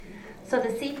So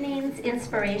this evening's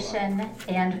inspiration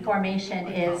and formation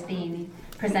is being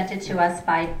presented to us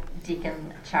by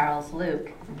Deacon Charles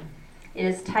Luke. It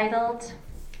is titled,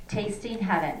 Tasting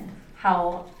Heaven,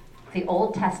 How the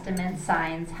Old Testament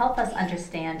Signs Help Us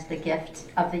Understand the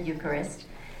Gift of the Eucharist,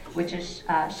 which is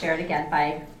shared again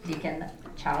by Deacon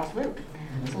Charles Luke.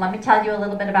 So let me tell you a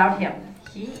little bit about him.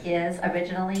 He is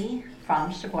originally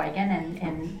from Sheboygan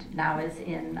and now is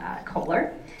in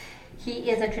Kohler.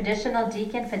 He is a traditional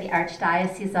deacon for the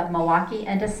Archdiocese of Milwaukee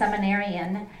and a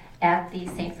seminarian at the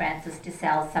St. Francis de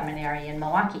Sales Seminary in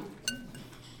Milwaukee.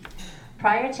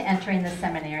 Prior to entering the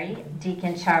seminary,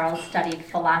 Deacon Charles studied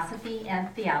philosophy and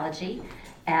theology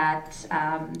at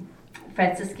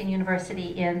Franciscan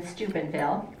University in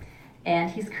Steubenville, and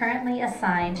he's currently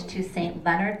assigned to St.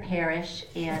 Leonard Parish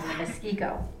in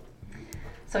Muskego.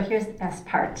 So here's the best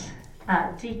part.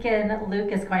 Deacon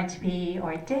Luke is going to be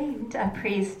ordained a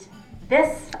priest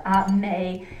this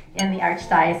May in the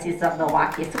Archdiocese of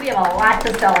Milwaukee. So we have a lot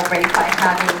to celebrate by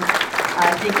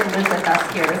having Deacon Luke with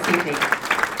us here this evening.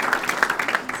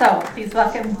 So please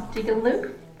welcome Deacon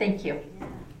Luke. Thank you.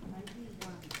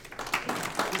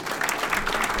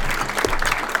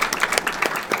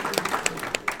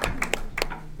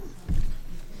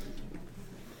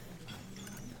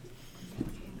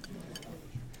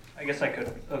 I guess I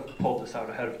could have pulled this out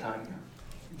ahead of time.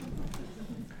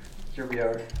 Here we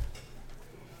are.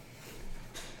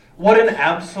 What an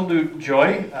absolute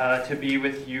joy to be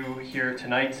with you here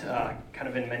tonight, kind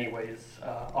of in many ways.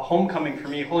 A homecoming for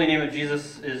me. Holy Name of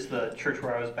Jesus is the church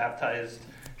where I was baptized.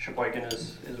 Sheboygan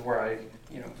is where I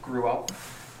grew up.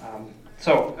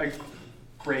 So a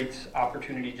great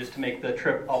opportunity just to make the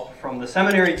trip up from the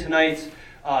seminary tonight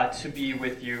to be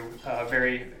with you.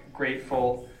 Very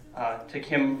grateful to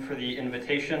Kim for the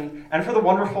invitation and for the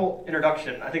wonderful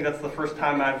introduction. I think that's the first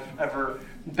time I've ever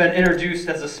been introduced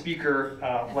as a speaker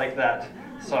like that.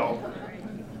 So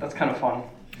that's kind of fun.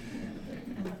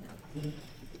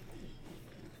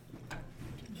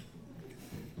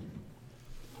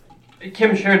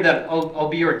 Kim shared that I'll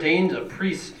be ordained a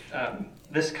priest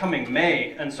this coming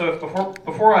May. And so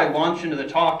before I launch into the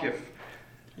talk, if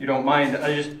you don't mind,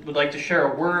 I just would like to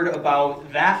share a word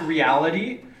about that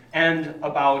reality and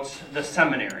about the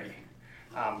seminary.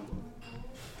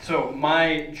 So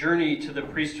my journey to the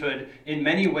priesthood in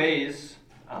many ways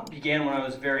began when I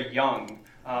was very young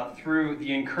through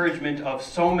the encouragement of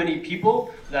so many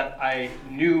people that I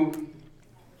knew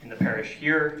in the parish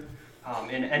here,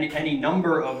 in any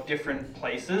number of different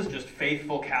places, just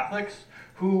faithful Catholics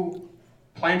who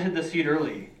planted the seed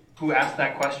early, who asked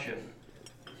that question.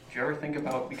 Did you ever think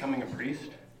about becoming a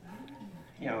priest?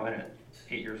 And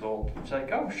 8 years old. It's like,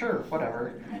 oh, sure,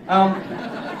 whatever.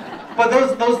 But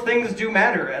those things do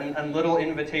matter, and little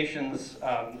invitations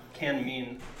can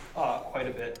mean quite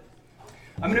a bit.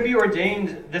 I'm going to be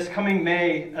ordained this coming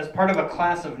May as part of a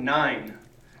class of 9.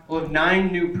 We'll have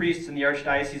 9 new priests in the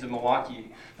Archdiocese of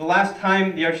Milwaukee. The last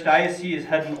time the Archdiocese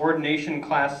had an ordination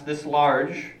class this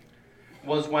large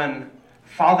was when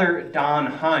Father Don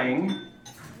Hine,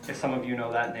 if some of you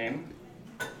know that name,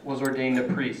 was ordained a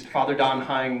priest. Father Don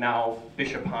Hine, now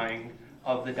Bishop Hine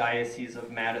of the Diocese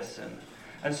of Madison.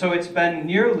 And so it's been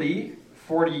nearly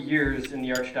 40 years in the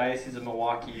Archdiocese of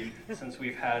Milwaukee since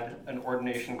we've had an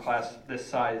ordination class this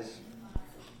size.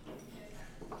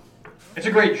 It's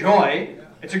a great joy.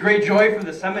 It's a great joy for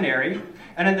the seminary.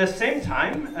 And at the same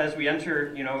time, as we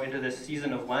enter, into this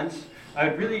season of Lent, I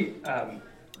would really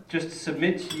just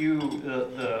submit to you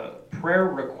the prayer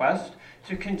request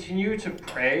to continue to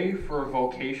pray for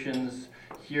vocations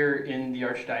here in the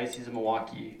Archdiocese of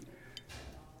Milwaukee.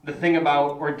 The thing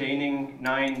about ordaining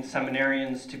 9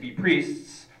 seminarians to be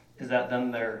priests is that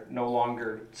then they're no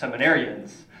longer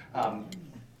seminarians.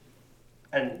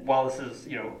 And while this is,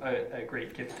 a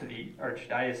great gift to the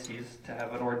Archdiocese to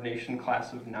have an ordination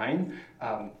class of 9,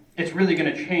 it's really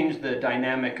going to change the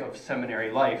dynamic of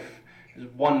seminary life.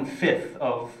 1/5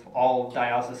 of all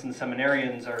diocesan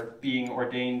seminarians are being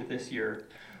ordained this year.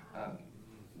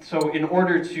 So in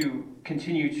order to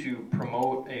continue to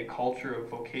promote a culture of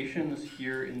vocations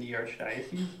here in the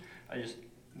Archdiocese, I just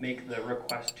make the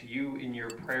request to you in your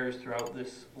prayers throughout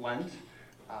this Lent,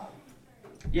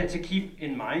 to keep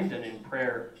in mind and in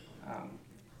prayer,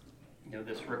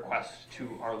 this request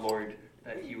to our Lord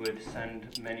that He would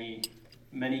send many,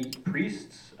 many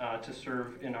priests to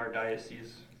serve in our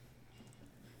diocese.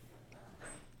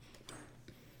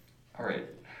 All right,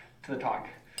 to the talk.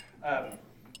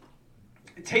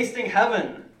 Tasting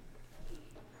heaven,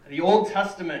 the Old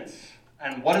Testament,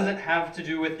 and what does it have to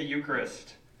do with the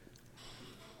Eucharist?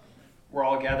 We're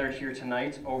all gathered here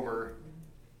tonight over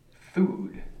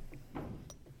food.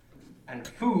 And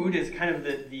food is kind of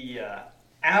the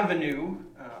avenue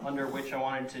under which I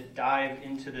wanted to dive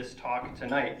into this talk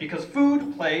tonight, because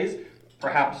food plays,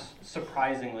 perhaps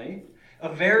surprisingly, a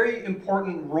very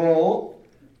important role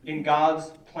in God's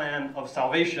plan of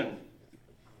salvation.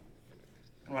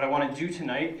 And what I want to do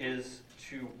tonight is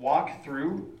to walk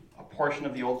through a portion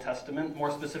of the Old Testament,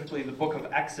 more specifically the book of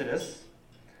Exodus,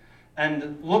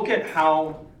 and look at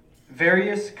how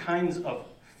various kinds of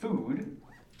food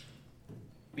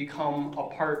become a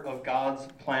part of God's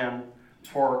plan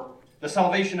for the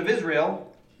salvation of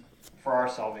Israel, for our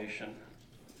salvation.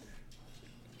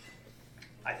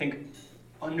 I think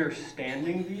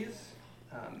understanding these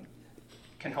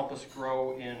can help us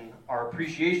grow in our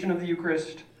appreciation of the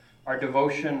Eucharist, our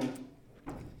devotion,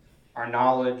 our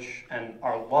knowledge, and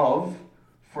our love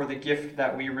for the gift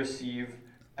that we receive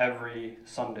every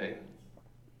Sunday.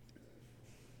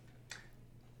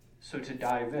 So to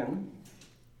dive in,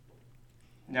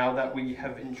 now that we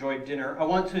have enjoyed dinner, I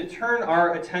want to turn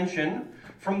our attention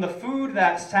from the food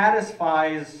that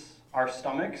satisfies our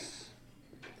stomachs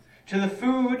to the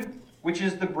food which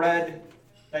is the bread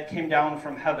that came down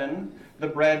from heaven, the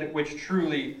bread which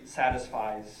truly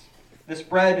satisfies. This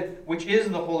bread which is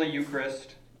the Holy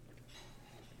Eucharist.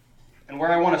 And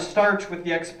where I want to start with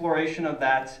the exploration of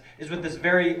that is with this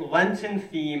very Lenten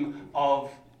theme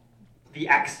of the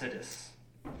Exodus.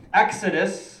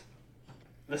 Exodus,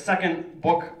 the second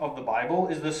book of the Bible,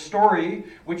 is the story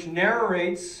which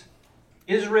narrates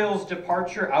Israel's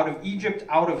departure out of Egypt,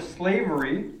 out of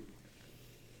slavery,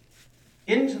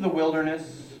 into the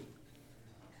wilderness,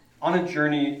 on a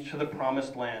journey to the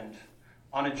promised land,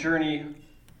 on a journey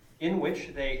in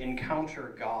which they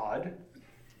encounter God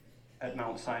at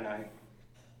Mount Sinai.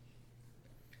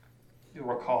 You'll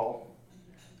recall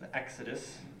the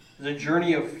Exodus is a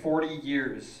journey of 40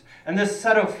 years. And this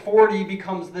set of 40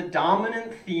 becomes the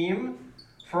dominant theme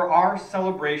for our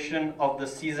celebration of the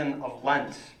season of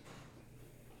Lent.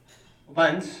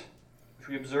 Lent, which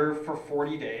we observe for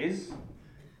 40 days,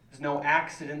 is no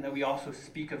accident that we also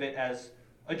speak of it as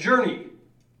a journey.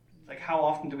 Like, how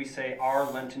often do we say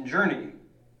our Lenten journey?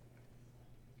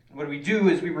 And what we do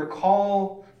is we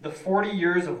recall the 40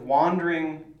 years of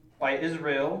wandering by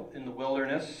Israel in the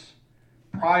wilderness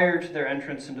prior to their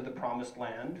entrance into the promised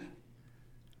land.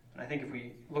 And I think if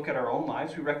we look at our own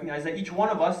lives, we recognize that each one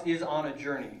of us is on a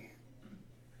journey.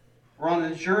 We're on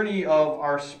a journey of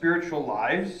our spiritual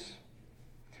lives.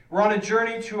 We're on a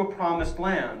journey to a promised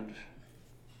land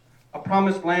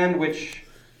which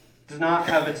does not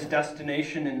have its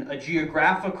destination in a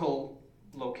geographical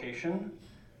location,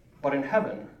 but in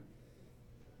heaven.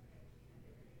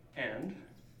 And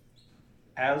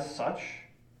as such,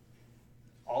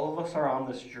 all of us are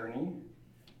on this journey.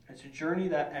 It's a journey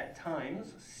that at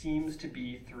times seems to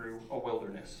be through a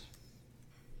wilderness.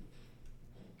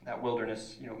 That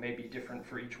wilderness, may be different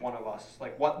for each one of us.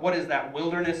 Like, what is that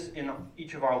wilderness in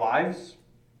each of our lives?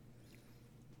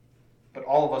 But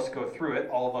all of us go through it.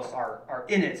 All of us are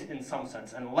in it in some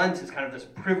sense. And Lent is kind of this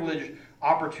privileged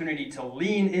opportunity to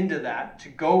lean into that, to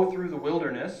go through the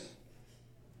wilderness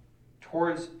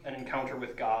towards an encounter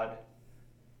with God,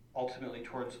 ultimately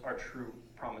towards our true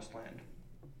promised land.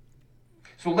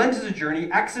 So Lent is a journey.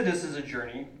 Exodus is a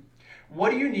journey. What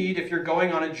do you need if you're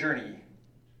going on a journey?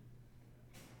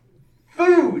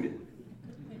 Food!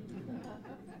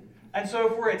 And so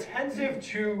if we're attentive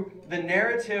to the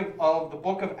narrative of the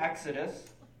book of Exodus,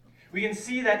 we can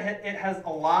see that it has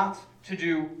a lot to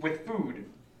do with food.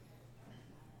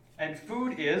 And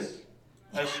food is,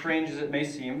 as strange as it may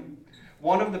seem,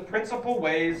 one of the principal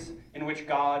ways in which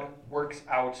God works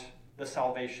out the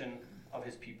salvation of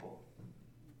his people.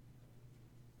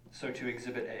 So to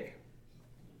Exhibit A,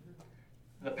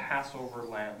 the Passover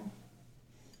lamb.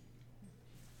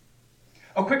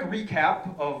 A quick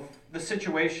recap of the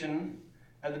situation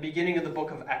at the beginning of the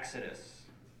book of Exodus.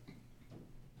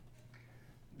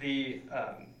 The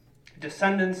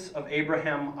descendants of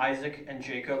Abraham, Isaac, and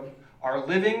Jacob are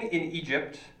living in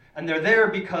Egypt, and they're there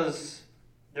because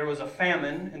there was a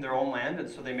famine in their own land, and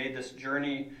so they made this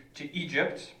journey to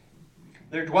Egypt.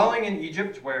 They're dwelling in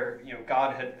Egypt where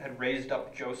God had raised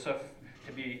up Joseph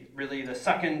to be really the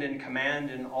second in command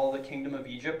in all the kingdom of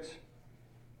Egypt.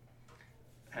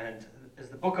 And as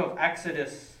the book of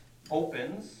Exodus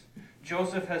opens,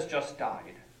 Joseph has just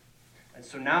died. And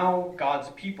so now God's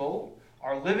people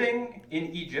are living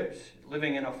in Egypt,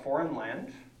 living in a foreign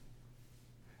land,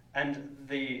 and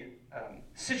the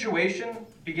situation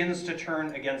begins to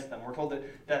turn against them. We're told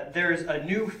that there's a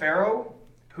new Pharaoh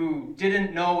who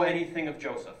didn't know anything of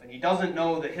Joseph, and he doesn't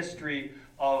know the history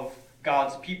of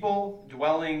God's people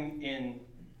dwelling in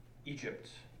Egypt.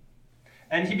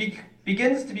 And he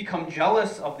begins to become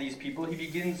jealous of these people. He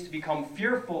begins to become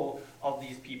fearful of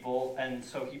these people, and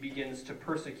so he begins to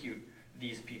persecute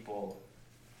these people.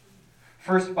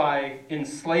 First by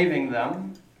enslaving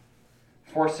them,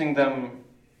 forcing them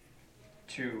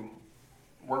to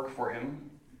work for him,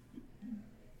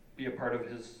 be a part of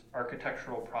his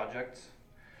architectural projects.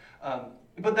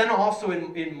 But then also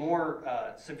in more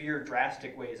severe,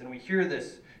 drastic ways. And we hear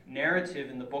this narrative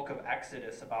in the book of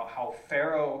Exodus about how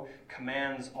Pharaoh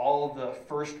commands all of the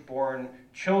firstborn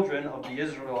children of the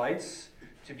Israelites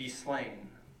to be slain.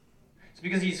 It's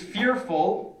because he's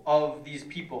fearful of these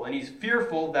people, and he's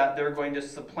fearful that they're going to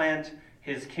supplant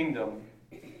his kingdom.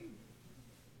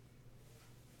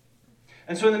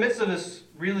 And so in the midst of this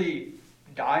really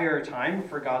dire time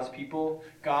for God's people,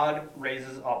 God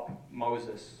raises up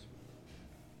Moses.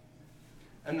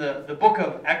 And the book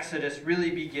of Exodus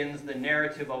really begins the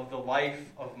narrative of the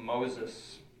life of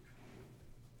Moses.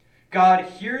 God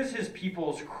hears his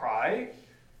people's cry.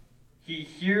 He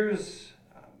hears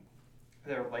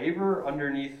their labor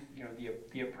underneath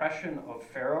the oppression of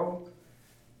Pharaoh.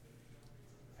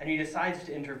 And he decides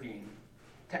to intervene,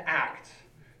 to act.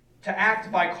 To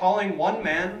act by calling one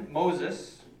man,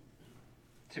 Moses,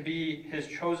 to be his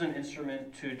chosen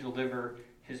instrument to deliver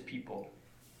his people.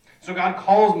 So God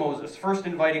calls Moses, first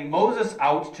inviting Moses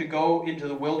out to go into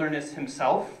the wilderness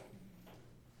himself.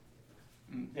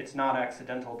 It's not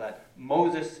accidental that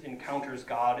Moses encounters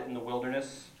God in the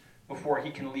wilderness before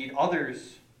he can lead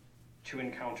others to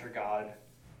encounter God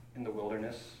in the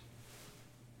wilderness.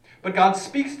 But God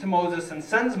speaks to Moses and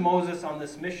sends Moses on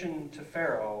this mission to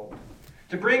Pharaoh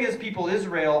to bring his people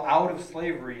Israel out of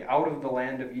slavery, out of the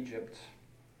land of Egypt.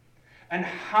 And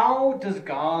how does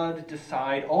God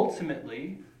decide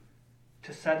ultimately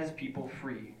to set his people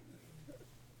free?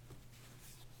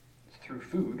 It's through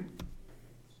food.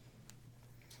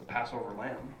 It's the Passover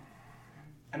lamb.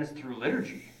 And it's through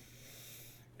liturgy.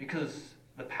 Because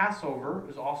the Passover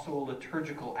is also a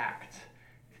liturgical act.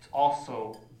 It's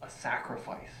also a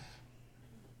sacrifice.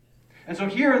 And so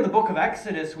here in the book of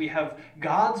Exodus, we have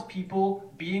God's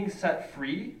people being set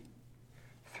free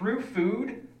through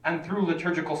food and through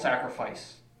liturgical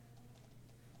sacrifice.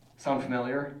 Sound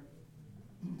familiar?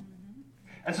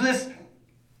 And so this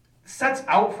sets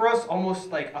out for us almost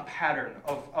like a pattern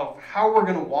of how we're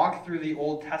going to walk through the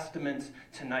Old Testament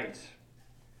tonight.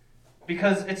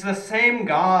 Because it's the same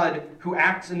God who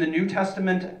acts in the New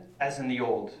Testament as in the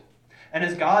Old. And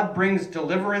as God brings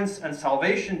deliverance and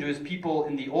salvation to his people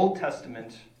in the Old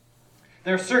Testament,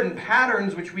 there are certain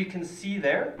patterns which we can see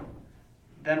there,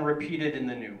 then repeated in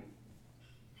the New.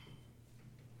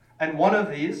 And one of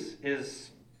these is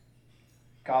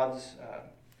God's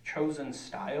chosen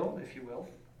style, if you will,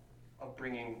 of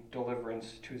bringing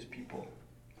deliverance to his people.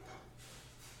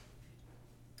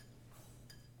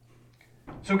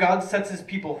 So God sets his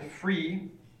people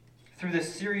free through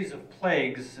this series of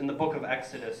plagues in the book of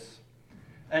Exodus.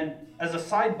 And as a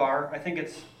sidebar, I think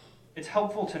it's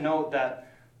helpful to note that,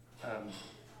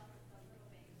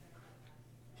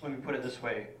 let me put it this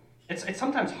way, it's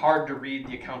sometimes hard to read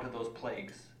the account of those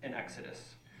plagues in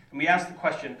Exodus. And we ask the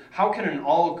question, how can an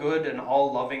all-good and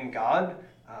all-loving God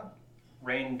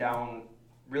rain down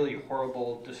really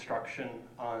horrible destruction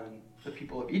on the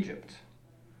people of Egypt?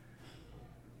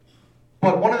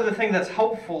 But one of the things that's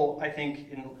helpful, I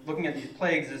think, in looking at these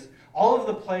plagues is all of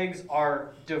the plagues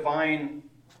are divine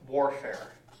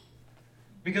warfare.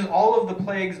 Because all of the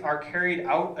plagues are carried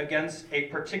out against a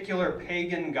particular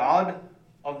pagan god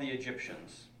of the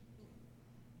Egyptians.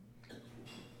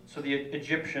 So the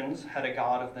Egyptians had a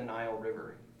god of the Nile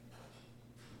River.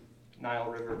 Nile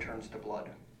River turns to blood.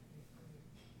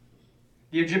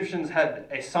 The Egyptians had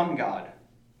a sun god.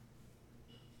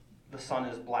 The sun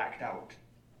is blacked out.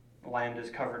 The land is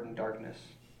covered in darkness.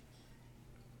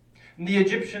 And the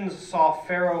Egyptians saw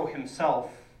Pharaoh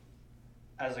himself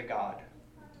as a god.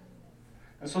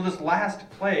 And so this last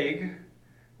plague,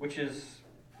 which is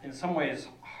in some ways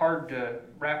hard to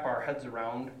wrap our heads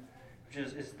around, which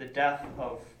is the death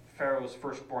of Pharaoh's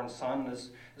firstborn son, as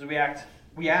we ask,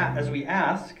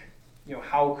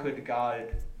 how could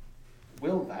God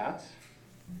will that?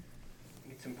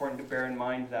 It's important to bear in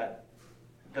mind that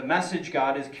the message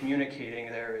God is communicating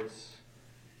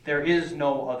there is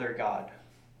no other God.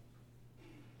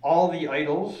 All the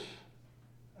idols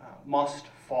must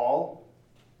fall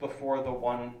before the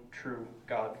one true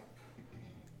God.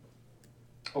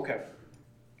 Okay.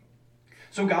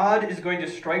 So God is going to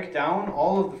strike down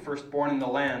all of the firstborn in the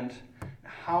land.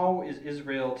 How is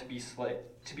Israel to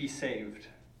be saved?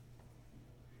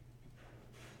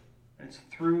 And it's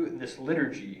through this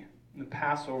liturgy, the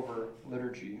Passover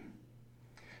liturgy.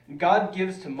 God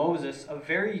gives to Moses a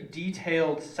very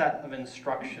detailed set of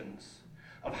instructions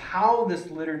of how this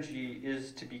liturgy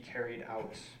is to be carried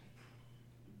out.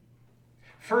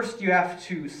 First, you have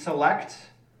to select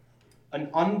an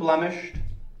unblemished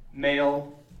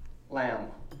male lamb.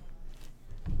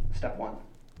 Step 1.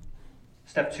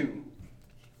 Step 2,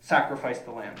 sacrifice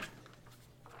the lamb.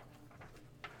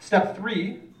 Step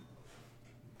 3,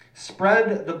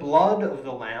 spread the blood of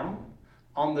the lamb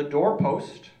on the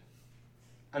doorpost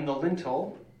and the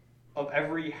lintel of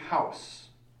every house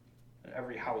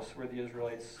where the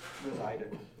Israelites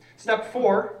resided. Step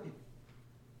 4,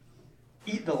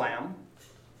 eat the lamb.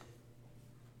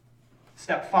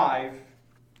 Step 5,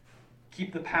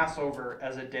 keep the Passover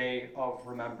as a day of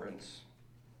remembrance.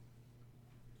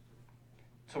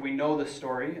 So we know this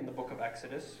story in the book of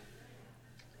Exodus.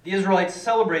 The Israelites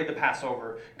celebrate the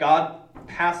Passover. God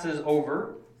passes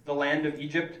over the land of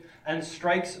Egypt and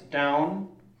strikes down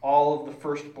all of the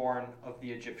firstborn of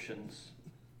the Egyptians.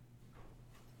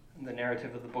 And the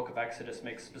narrative of the book of Exodus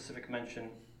makes specific mention. It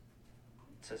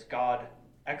says, God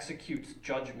executes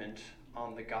judgment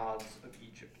on the gods of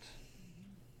Egypt.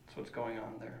 That's what's going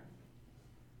on there.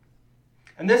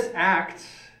 And this act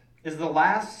is the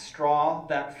last straw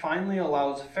that finally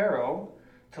allows Pharaoh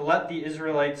to let the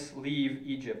Israelites leave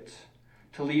Egypt,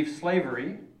 to leave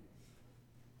slavery,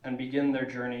 and begin their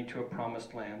journey to a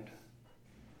promised land.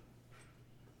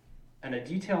 And a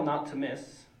detail not to miss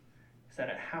is that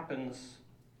it happens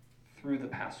through the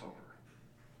Passover.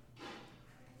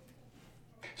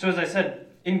 So as I said,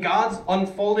 in God's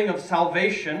unfolding of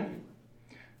salvation,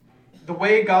 the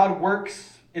way God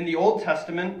works in the Old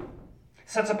Testament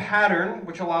sets a pattern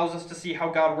which allows us to see how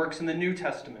God works in the New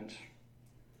Testament.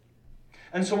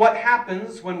 And so what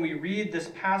happens when we read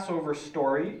this Passover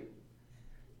story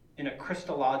in a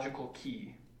Christological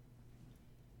key?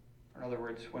 In other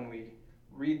words, when we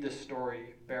read this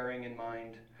story bearing in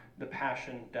mind the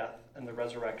passion, death, and the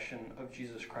resurrection of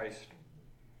Jesus Christ.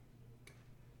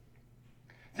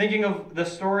 Thinking of the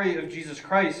story of Jesus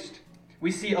Christ,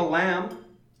 we see a lamb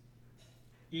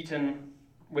eaten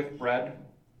with bread.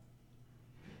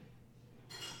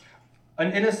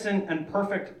 An innocent and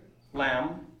perfect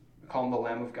lamb, we call him the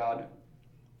Lamb of God,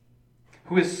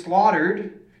 who is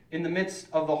slaughtered in the midst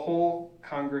of the whole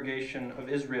congregation of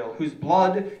Israel, whose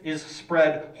blood is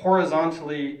spread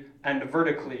horizontally and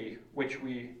vertically, which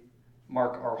we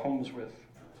mark our homes with.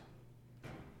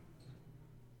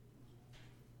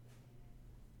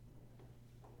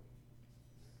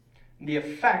 The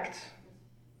effect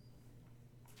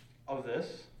of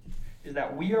this is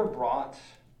that we are brought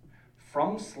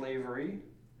from slavery,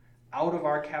 out of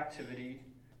our captivity,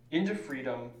 into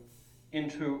freedom,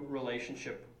 into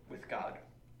relationship with God.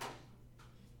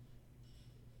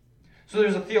 So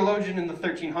there's a theologian in the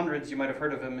 1300s, you might have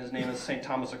heard of him, his name is St.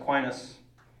 Thomas Aquinas,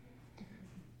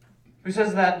 who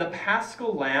says that the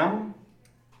Paschal Lamb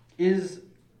is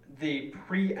the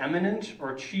preeminent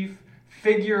or chief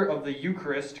figure of the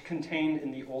Eucharist contained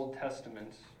in the Old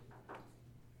Testament.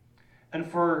 And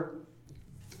for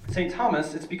St.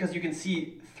 Thomas, it's because you can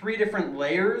see 3 different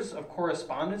layers of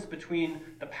correspondence between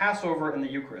the Passover and the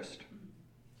Eucharist.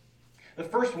 The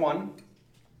first one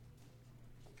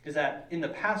is that in the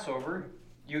Passover,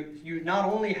 you not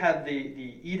only had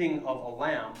the eating of a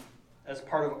lamb as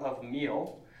part of a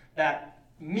meal, that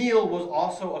meal was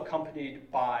also accompanied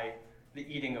by the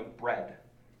eating of bread.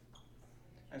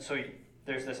 And so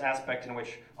there's this aspect in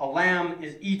which a lamb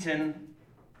is eaten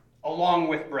along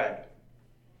with bread.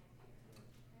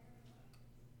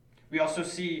 We also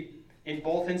see in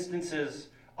both instances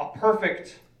a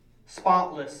perfect,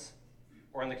 spotless,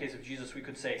 or in the case of Jesus we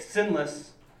could say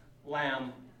sinless,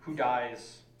 lamb who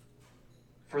dies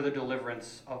for the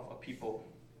deliverance of a people.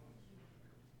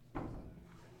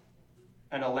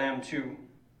 And a lamb too,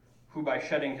 who by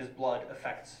shedding his blood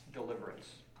effects deliverance.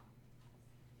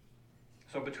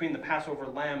 So between the Passover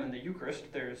lamb and the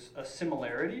Eucharist, there's a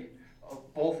similarity,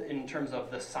 both in terms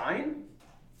of the sign,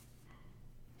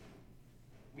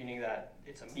 meaning that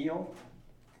it's a meal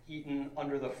eaten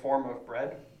under the form of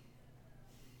bread.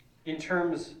 In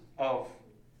terms of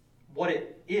what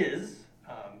it is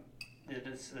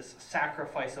this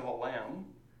sacrifice of a lamb,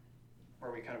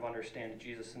 where we kind of understand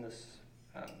Jesus in this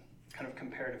kind of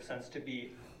comparative sense to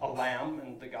be a lamb,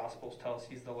 and the Gospels tell us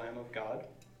he's the Lamb of God.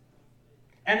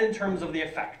 And in terms of the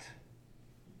effect,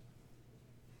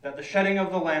 that the shedding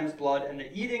of the lamb's blood and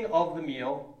the eating of the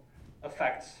meal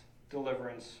affects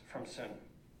deliverance from sin.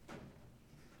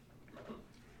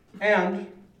 And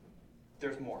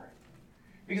there's more.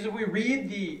 Because if we read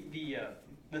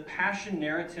the passion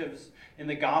narratives in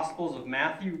the Gospels of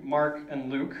Matthew, Mark, and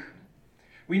Luke,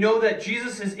 we know that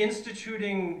Jesus is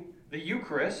instituting the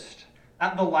Eucharist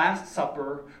at the Last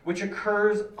Supper, which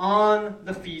occurs on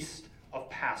the feast of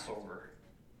Passover.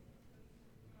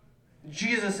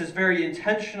 Jesus is very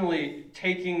intentionally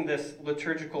taking this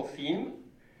liturgical theme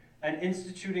and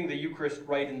instituting the Eucharist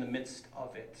right in the midst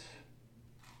of it.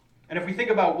 And if we think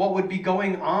about what would be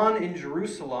going on in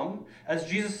Jerusalem as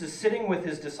Jesus is sitting with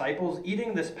his disciples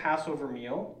eating this Passover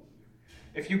meal,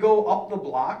 if you go up the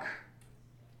block,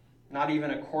 not even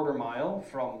a quarter mile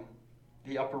from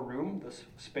the upper room, the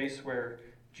space where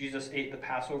Jesus ate the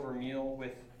Passover meal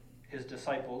with his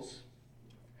disciples,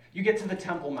 you get to the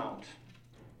Temple Mount.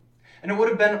 And it would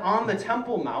have been on the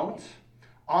Temple Mount,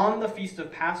 on the Feast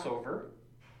of Passover,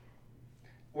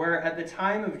 where at the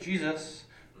time of Jesus,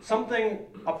 something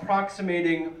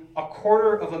approximating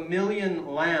 250,000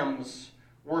 lambs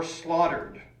were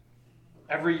slaughtered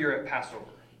every year at Passover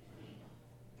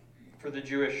for the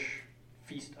Jewish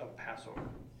Feast of Passover.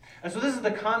 And so this is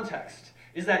the context,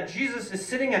 is that Jesus is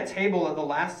sitting at table at the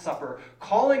Last Supper,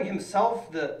 calling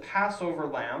himself the Passover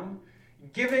lamb,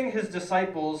 giving his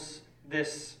disciples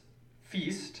this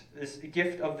feast, this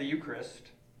gift of the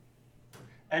Eucharist,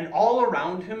 and all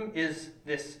around him is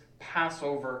this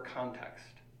Passover context.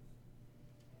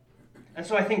 And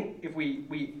so I think if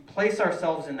we place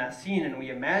ourselves in that scene and we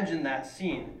imagine that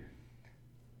scene,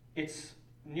 it's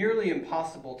nearly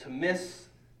impossible to miss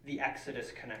the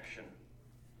Exodus connection.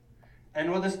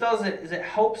 And what this does is it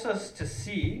helps us to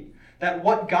see that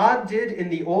what God did in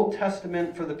the Old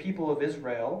Testament for the people of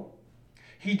Israel,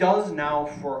 he does now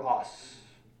for us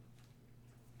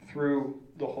through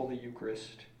the Holy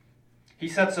Eucharist. He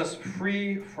sets us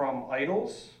free from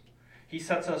idols. He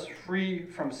sets us free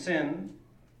from sin.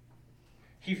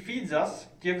 He feeds us,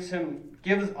 gives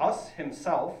us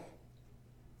himself,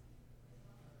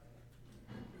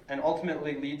 and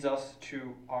ultimately leads us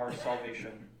to our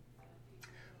salvation.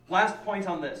 Last point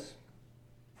on this.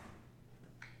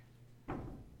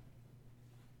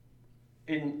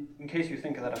 In case you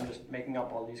think that I'm just making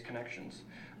up all these connections.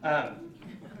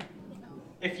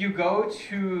 If you go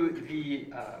to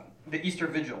the Easter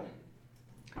Vigil,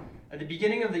 at the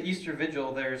beginning of the Easter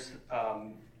Vigil, there's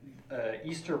an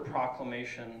Easter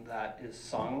proclamation that is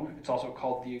sung. It's also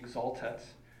called the Exultet.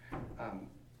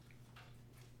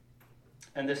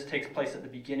 And this takes place at the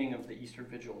beginning of the Easter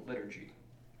Vigil liturgy.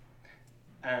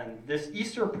 And this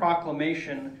Easter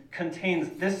proclamation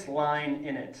contains this line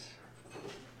in it.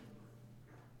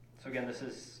 So again, this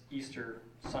is Easter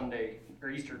Sunday, or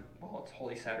Easter, well, it's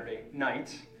Holy Saturday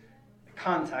night. The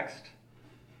context,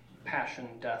 passion,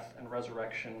 death, and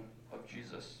resurrection of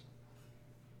Jesus.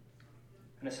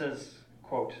 And it says,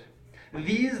 quote,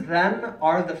 "These then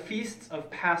are the feasts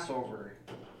of Passover,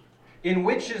 in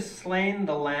which is slain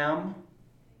the Lamb,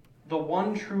 the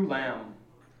one true Lamb,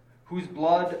 whose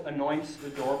blood anoints the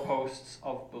doorposts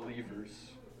of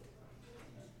believers."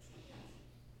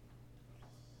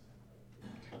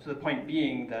 So the point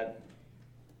being that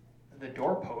the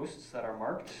doorposts that are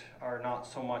marked are not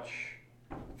so much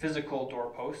physical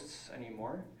doorposts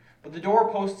anymore, but the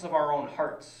doorposts of our own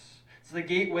hearts. It's the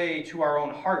gateway to our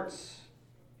own hearts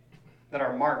that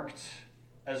are marked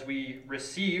as we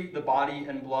receive the body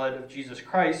and blood of Jesus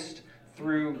Christ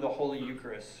through the Holy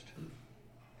Eucharist.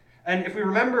 And if we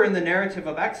remember in the narrative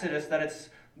of Exodus that it's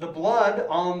the blood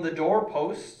on the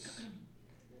doorposts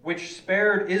which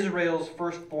spared Israel's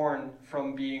firstborn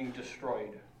from being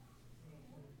destroyed.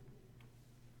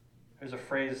 There's a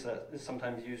phrase that is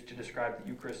sometimes used to describe the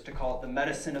Eucharist, to call it the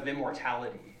medicine of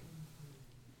immortality.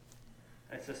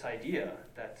 And it's this idea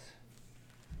that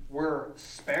we're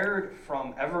spared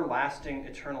from everlasting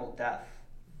eternal death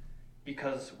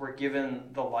because we're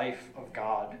given the life of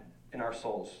God in our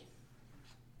souls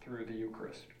through the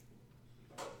Eucharist.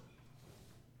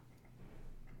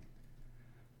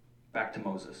 Back to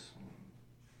Moses.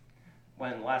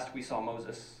 When last we saw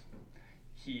Moses,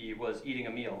 he was eating a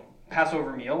meal,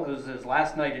 Passover meal. It was his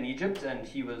last night in Egypt, and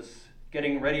he was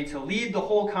getting ready to lead the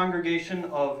whole congregation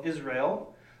of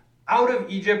Israel out of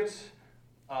Egypt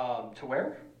to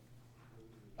where?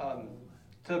 To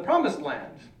the Promised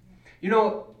Land. You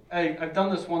know, I've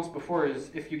done this once before,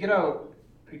 is if you get out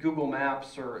Google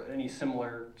Maps or any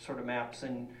similar sort of maps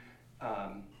and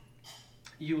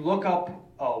you look up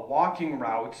a walking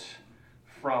route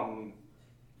from,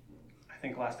 I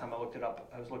think last time I looked it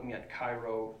up, I was looking at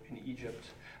Cairo in Egypt,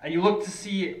 and you look to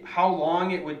see how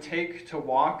long it would take to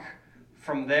walk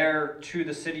from there to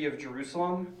the city of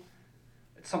Jerusalem.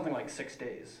 It's something like 6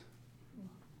 days.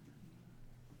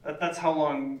 That's how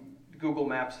long Google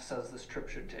Maps says this trip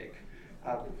should take.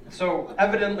 So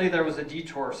evidently there was a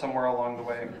detour somewhere along the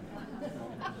way.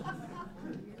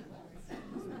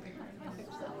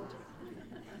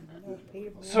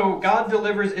 So God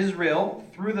delivers Israel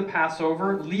through the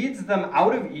Passover, leads them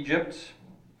out of Egypt,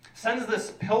 sends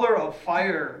this pillar of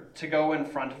fire to go in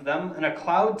front of them and a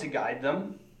cloud to guide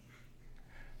them.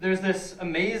 There's this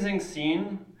amazing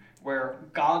scene where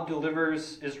God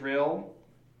delivers Israel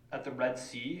at the Red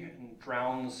Sea and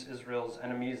drowns Israel's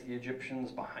enemies, the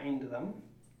Egyptians, behind them.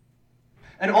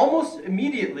 And almost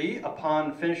immediately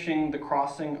upon finishing the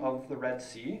crossing of the Red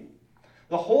Sea,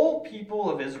 the whole people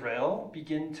of Israel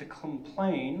begin to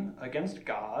complain against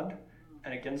God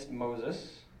and against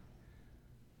Moses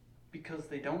because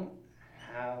they don't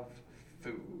have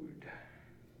food.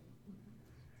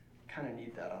 Kind of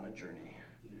need that on a journey,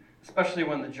 especially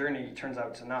when the journey turns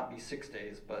out to not be 6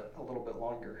 days, but a little bit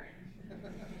longer.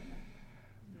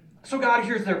 So God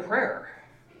hears their prayer.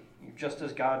 Just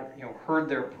as God heard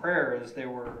their prayer as they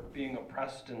were being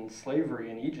oppressed in slavery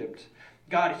in Egypt,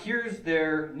 God hears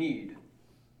their need.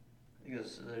 I think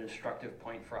this is an instructive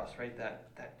point for us, right?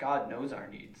 That God knows our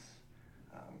needs.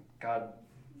 God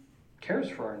cares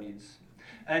for our needs.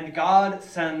 And God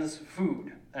sends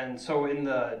food. And so in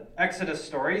the Exodus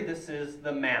story, this is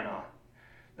the manna.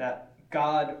 That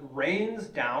God rains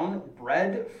down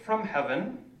bread from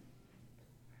heaven,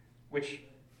 which,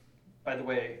 by the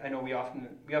way, I know we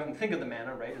often think of the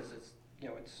manna, right, as it's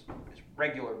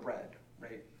regular bread,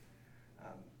 right?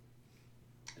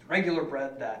 It's regular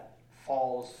bread that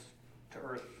falls to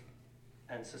earth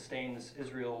and sustains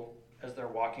Israel as they're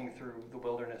walking through the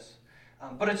wilderness.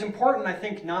 But it's important, I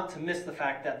think, not to miss the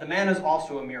fact that the manna is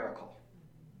also a miracle,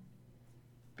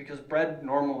 because bread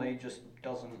normally just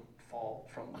doesn't fall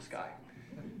from the sky.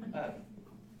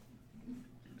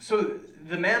 So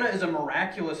the manna is a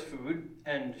miraculous food,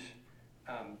 and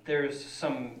there's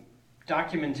some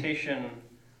documentation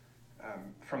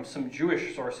from some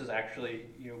Jewish sources, actually.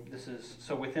 This is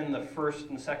so within the 1st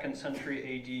and 2nd century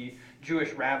A.D.,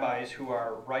 Jewish rabbis who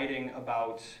are writing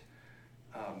about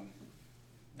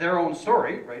their own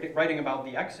story, writing about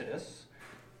the Exodus.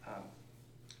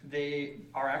 They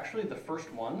are actually the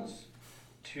first ones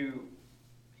to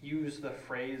use the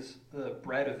phrase, the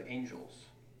bread of angels.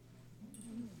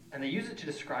 And they use it to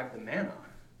describe the manna.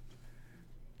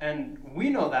 And we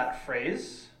know that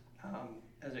phrase,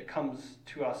 as it comes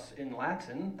to us in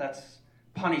Latin, that's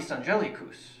panis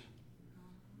angelicus.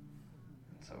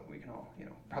 So we can all,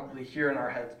 probably hear in our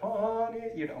heads,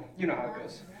 pani, you know how it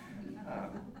goes.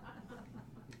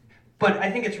 But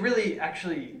I think it's really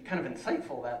actually kind of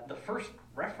insightful that the first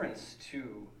reference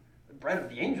to the bread of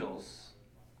the angels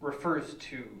refers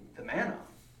to the manna.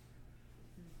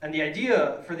 And the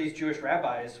idea for these Jewish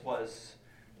rabbis was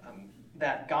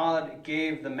that God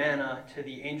gave the manna to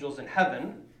the angels in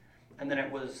heaven, and then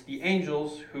it was the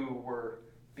angels who were,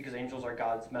 because angels are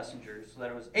God's messengers, so that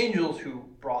it was angels who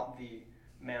brought the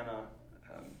manna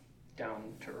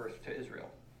down to earth to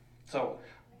Israel. So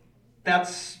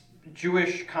that's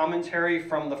Jewish commentary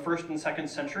from the 1st and 2nd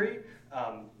century.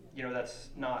 That's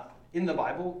not in the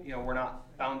Bible. We're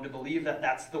not bound to believe that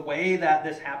that's the way that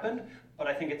this happened, but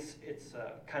I think it's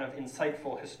a kind of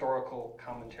insightful historical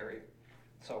commentary.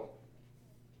 So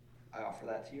I offer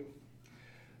that to you.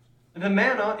 The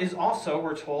manna is also,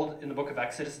 we're told in the book of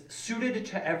Exodus, suited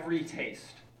to every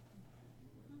taste.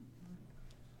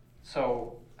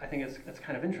 So I think it's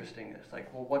kind of interesting. It's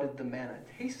like, well, what did the manna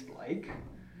taste like?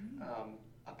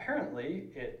 Apparently,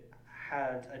 it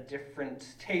had a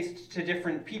different taste to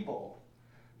different people.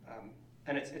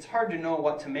 And it's hard to know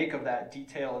what to make of that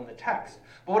detail in the text.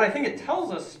 But what I think it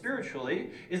tells us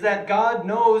spiritually is that God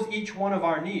knows each one of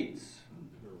our needs.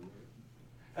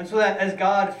 And so that as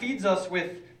God feeds us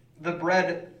with the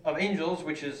bread of angels,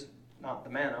 which is not the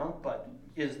manna, but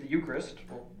is the Eucharist,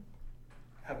 we'll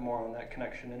have more on that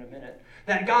connection in a minute,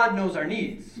 that God knows our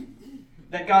needs.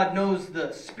 That God knows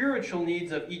the spiritual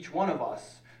needs of each one of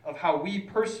us, of how we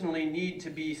personally need to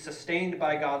be sustained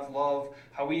by God's love,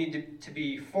 how we need to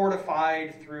be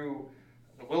fortified through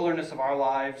the wilderness of our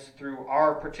lives, through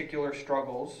our particular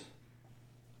struggles.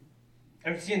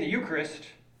 And we see in the Eucharist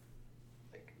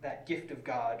that gift of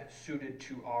God suited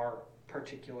to our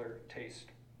particular taste.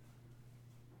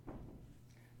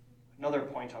 Another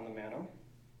point on the manna.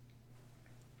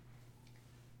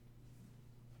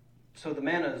 So the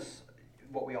manna is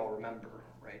what we all remember,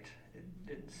 right?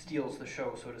 It steals the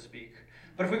show, so to speak.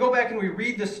 But if we go back and we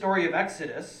read the story of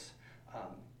Exodus,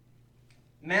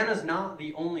 manna is not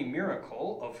the only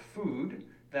miracle of food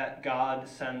that God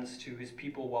sends to his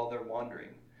people while they're wandering.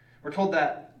 We're told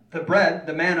that the bread,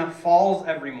 the manna, falls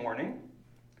every morning,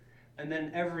 and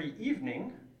then every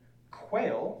evening,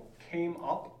 quail came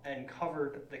up and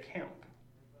covered the camp.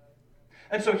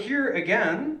 And so here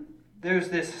again, there's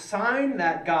this sign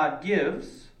that God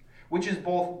gives, which is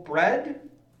both bread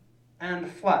and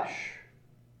flesh.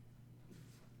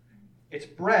 It's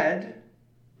bread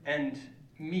and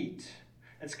meat.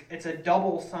 It's a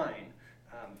double sign.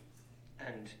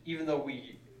 And even though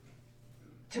we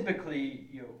typically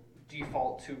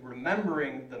default to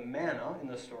remembering the manna in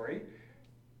the story,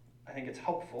 I think it's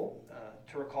helpful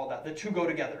to recall that the two go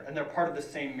together, and they're part of the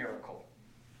same miracle.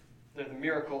 They're the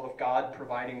miracle of God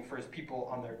providing for his people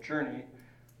on their journey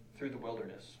through the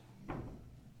wilderness.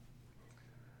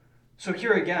 So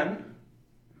here again,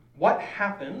 what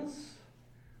happens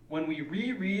when we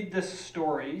reread this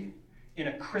story in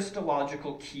a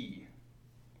Christological key?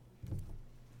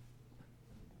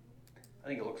 I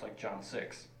think it looks like John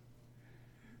 6.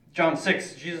 John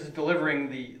 6, Jesus is delivering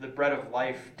the bread of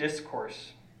life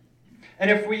discourse. And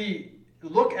if we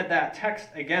look at that text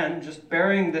again, just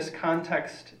bearing this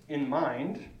context in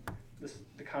mind,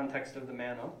 the context of the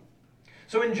manna.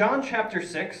 So in John chapter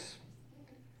 6,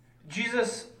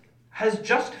 Jesus has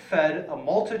just fed a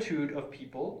multitude of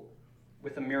people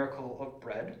with a miracle of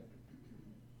bread.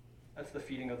 That's the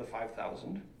feeding of the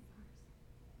 5,000.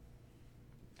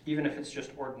 Even if it's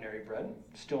just ordinary bread,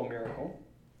 still a miracle.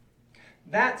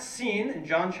 That scene in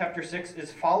John chapter 6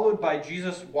 is followed by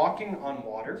Jesus walking on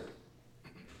water,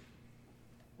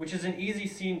 which is an easy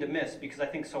scene to miss because I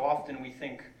think so often we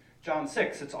think John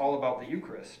 6, it's all about the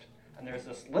Eucharist. And there's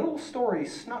this little story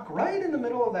snuck right in the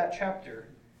middle of that chapter,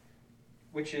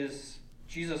 which is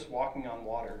Jesus walking on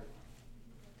water.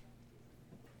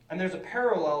 And there's a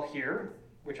parallel here,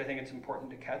 which I think it's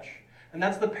important to catch, and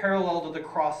that's the parallel to the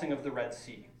crossing of the Red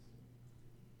Sea.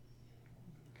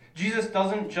 Jesus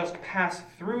doesn't just pass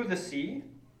through the sea,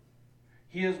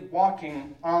 he is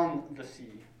walking on the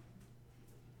sea.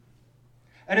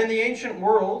 And in the ancient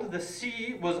world, the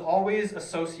sea was always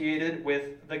associated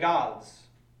with the gods.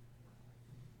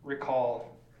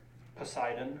 Recall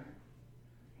Poseidon,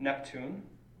 Neptune,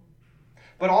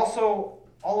 but also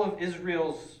all of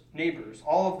Israel's neighbors,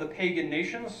 all of the pagan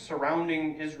nations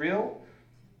surrounding Israel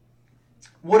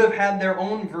would have had their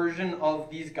own version of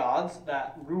these gods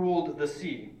that ruled the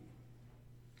sea.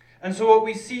 And so what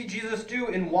we see Jesus do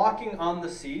in walking on the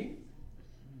sea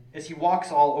is he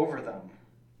walks all over them.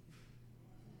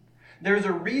 There's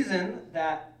a reason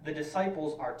that the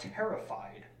disciples are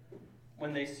terrified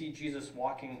when they see Jesus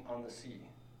walking on the sea.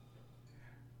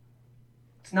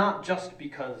 It's not just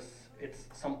because it's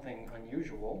something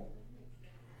unusual,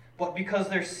 but because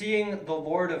they're seeing the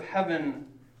Lord of heaven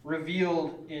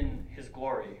revealed in his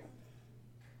glory.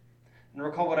 And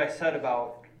recall what I said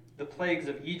about the plagues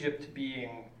of Egypt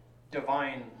being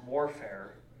divine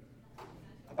warfare,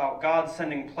 about God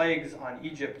sending plagues on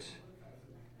Egypt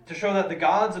to show that the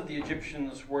gods of the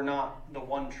Egyptians were not the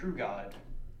one true God.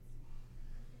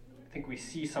 I think we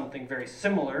see something very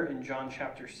similar in John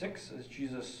chapter 6 as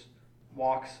Jesus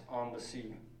walks on the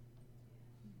sea.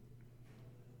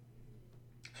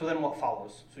 So then what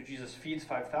follows? So Jesus feeds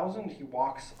 5,000. He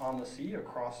walks on the sea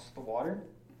across the water.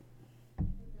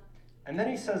 And then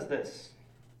he says this,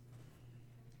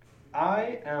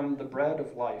 I am the bread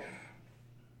of life.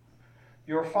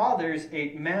 Your fathers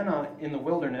ate manna in the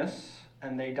wilderness,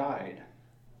 and they died.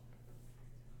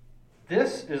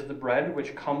 This is the bread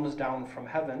which comes down from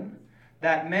heaven,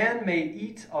 that man may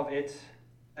eat of it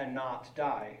and not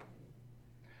die.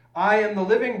 I am the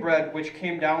living bread which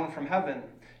came down from heaven.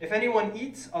 If anyone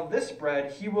eats of this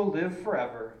bread, he will live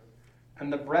forever.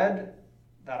 And the bread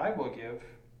that I will give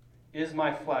is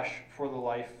my flesh for the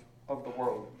life of the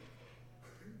world.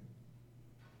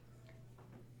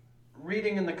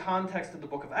 Reading in the context of the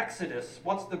book of Exodus,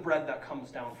 what's the bread that comes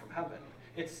down from heaven?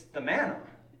 It's the manna.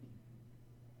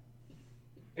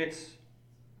 It's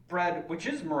bread which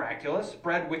is miraculous,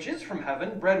 bread which is from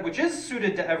heaven, bread which is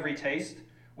suited to every taste,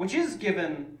 which is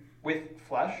given with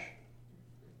flesh,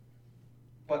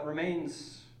 but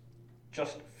remains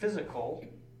just physical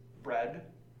bread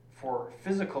for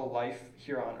physical life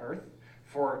here on earth,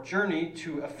 for journey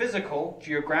to a physical,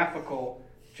 geographical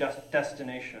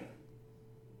destination.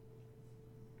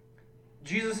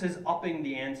 Jesus is upping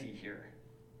the ante here.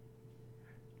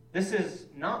 This is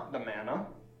not the manna.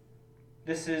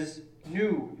 This is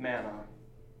new manna.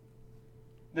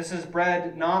 This is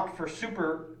bread not for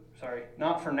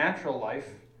natural life,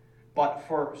 but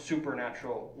for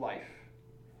supernatural life.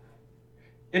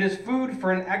 It is food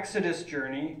for an Exodus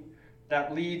journey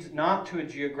that leads not to a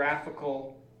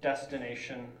geographical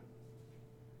destination,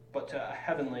 but to a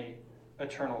heavenly,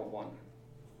 eternal one.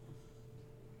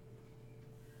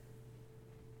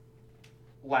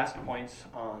 Last points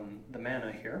on the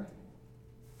manna here.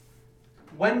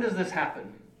 When does this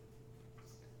happen?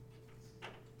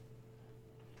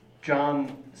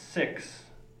 John 6,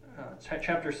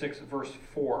 chapter 6, verse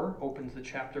 4 opens the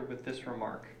chapter with this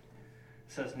remark.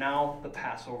 says, now the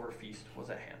Passover feast was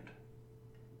at hand.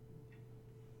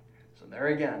 So there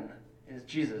again is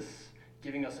Jesus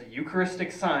giving us a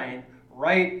Eucharistic sign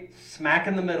right smack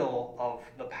in the middle of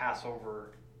the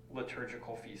Passover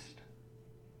liturgical feast.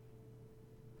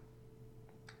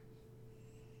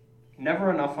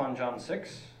 Never enough on John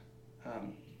 6,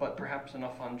 but perhaps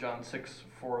enough on John 6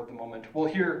 for the moment. We'll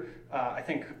hear, I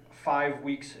think, 5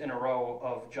 weeks in a row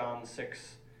of John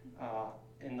 6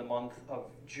 in the month of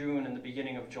June and the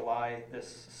beginning of July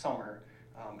this summer,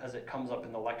 as it comes up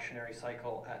in the lectionary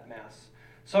cycle at Mass.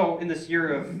 So in this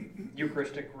year of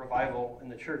Eucharistic revival in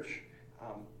the church,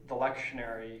 the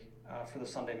lectionary for the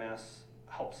Sunday Mass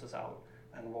helps us out,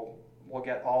 and we'll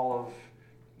get all of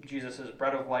Jesus'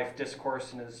 bread of life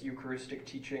discourse and his Eucharistic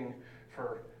teaching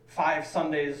for 5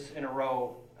 Sundays in a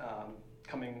row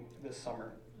coming this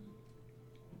summer.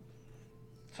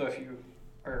 So if you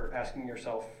are asking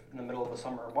yourself in the middle of the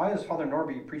summer, why is Father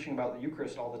Norby preaching about the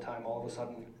Eucharist all the time, all of a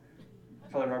sudden?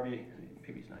 Father Norby,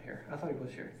 maybe he's not here. I thought he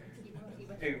was here.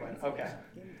 He went. Okay.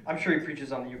 I'm sure he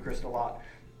preaches on the Eucharist a lot.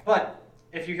 But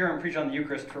if you hear him preach on the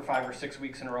Eucharist for 5 or 6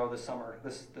 weeks in a row this summer,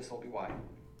 this will be why.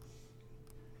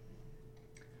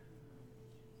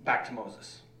 Back to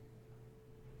Moses.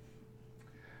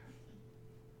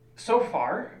 So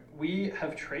far, we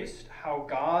have traced how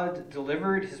God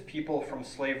delivered his people from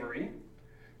slavery,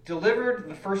 delivered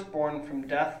the firstborn from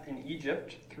death in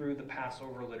Egypt through the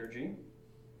Passover liturgy.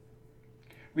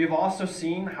 We have also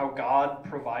seen how God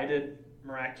provided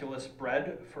miraculous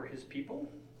bread for his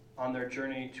people on their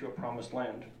journey to a promised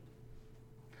land.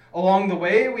 Along the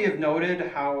way, we have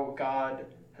noted how God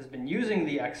has been using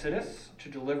the Exodus to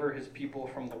deliver his people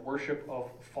from the worship of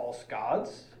false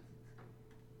gods.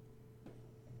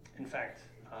 In fact,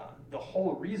 the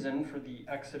whole reason for the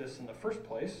Exodus in the first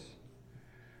place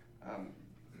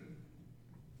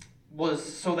was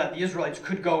so that the Israelites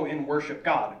could go and worship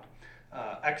God.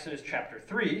 Exodus chapter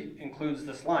 3 includes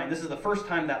this line. This is the first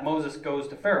time that Moses goes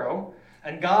to Pharaoh,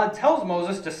 and God tells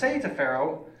Moses to say to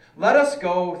Pharaoh, "Let us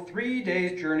go 3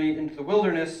 days' journey into the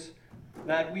wilderness,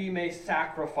 that we may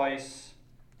sacrifice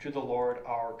to the Lord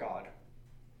our God."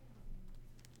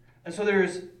 And so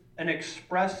there's an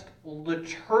expressed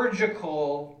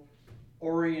liturgical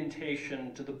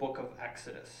orientation to the book of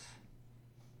Exodus.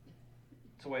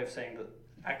 It's a way of saying that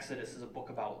Exodus is a book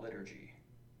about liturgy.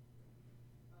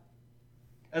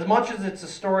 As much as it's a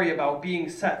story about being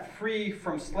set free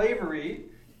from slavery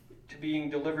to being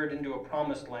delivered into a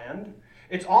promised land,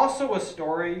 it's also a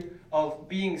story of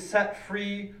being set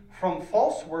free from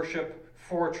false worship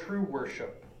for true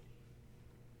worship.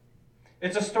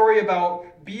 It's a story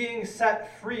about being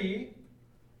set free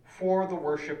for the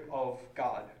worship of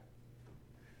God.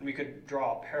 And we could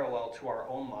draw a parallel to our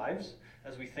own lives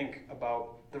as we think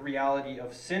about the reality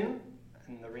of sin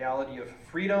and the reality of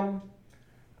freedom.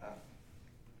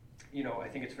 I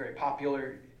think it's very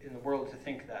popular in the world to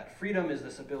think that freedom is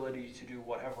this ability to do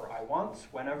whatever I want,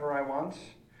 whenever I want.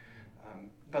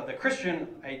 But the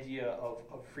Christian idea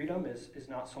of freedom is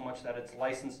not so much that it's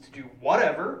licensed to do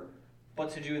whatever,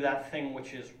 but to do that thing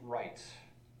which is right.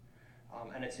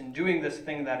 And it's in doing this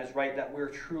thing that is right that we're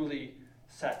truly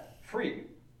set free.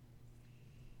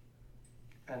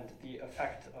 And the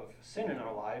effect of sin in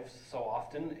our lives so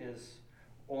often is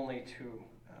only to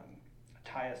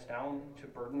tie us down, to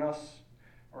burden us,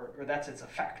 or that's its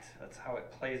effect. That's how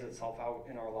it plays itself out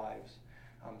in our lives.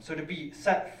 So to be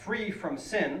set free from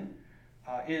sin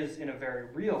is, in a very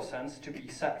real sense, to be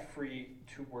set free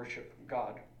to worship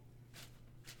God.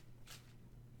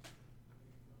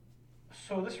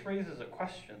 So this raises a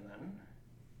question then,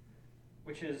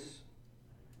 which is,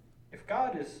 if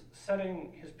God is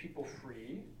setting his people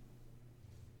free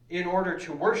in order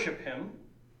to worship him,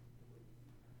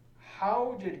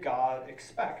 how did God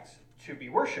expect to be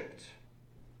worshipped?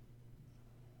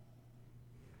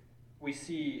 We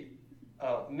see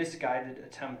a misguided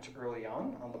attempt early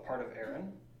on the part of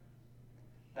Aaron.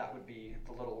 That would be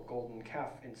the little golden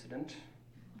calf incident.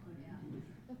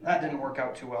 That didn't work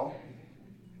out too well.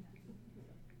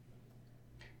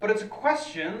 But it's a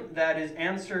question that is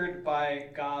answered by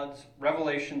God's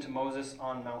revelation to Moses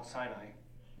on Mount Sinai.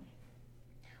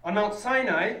 On Mount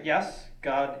Sinai, yes,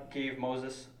 God gave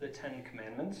Moses the 10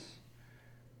 Commandments.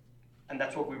 And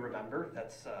that's what we remember.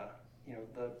 That's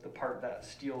the part that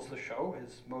steals the show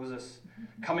is Moses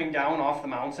coming down off the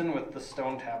mountain with the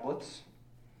stone tablets.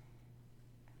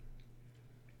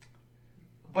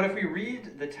 But if we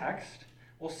read the text,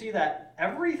 we'll see that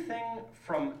everything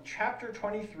from chapter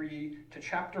 23 to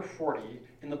chapter 40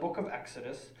 in the book of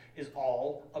Exodus is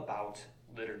all about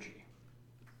liturgy.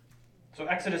 So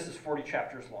Exodus is 40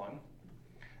 chapters long.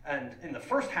 And in the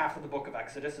first half of the book of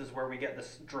Exodus is where we get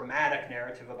this dramatic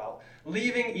narrative about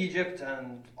leaving Egypt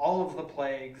and all of the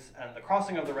plagues and the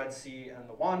crossing of the Red Sea and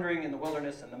the wandering in the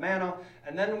wilderness and the manna.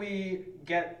 And then we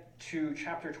get to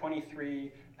chapter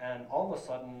 23, and all of a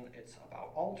sudden it's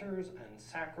about altars and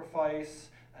sacrifice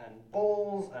and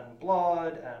bowls and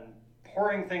blood and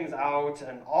pouring things out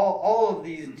and all of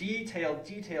these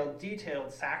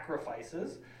detailed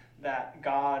sacrifices that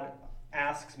God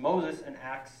asks Moses and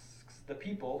asks the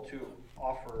people to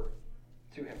offer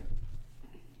to him.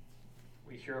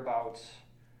 We hear about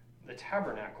the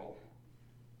tabernacle,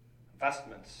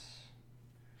 vestments,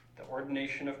 the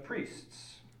ordination of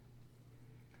priests.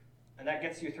 And that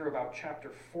gets you through about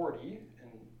chapter 40 in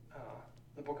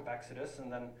the book of Exodus.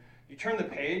 And then you turn the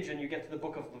page and you get to the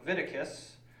book of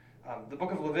Leviticus. The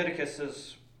book of Leviticus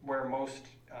is where most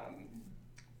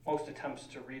attempts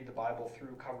to read the Bible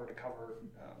through cover to cover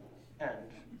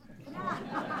end.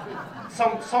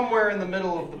 Somewhere in the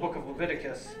middle of the book of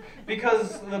Leviticus,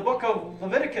 because the book of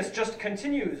Leviticus just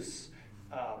continues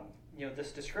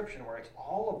this description where it's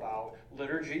all about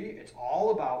liturgy, it's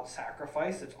all about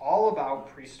sacrifice, it's all about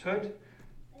priesthood.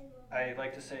 I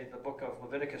like to say the book of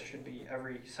Leviticus should be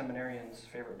every seminarian's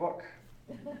favorite book.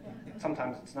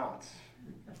 Sometimes it's not.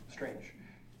 Strange.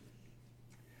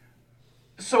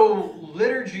 So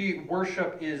liturgy,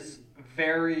 worship is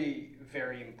very,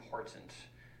 very important.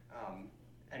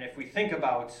 And if we think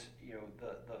about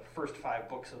the first 5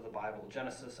 books of the Bible,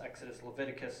 Genesis, Exodus,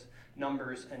 Leviticus,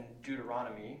 Numbers, and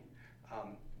Deuteronomy,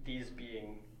 these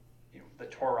being the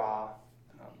Torah,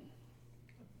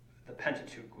 the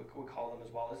Pentateuch, we call them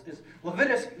as well, is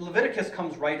Leviticus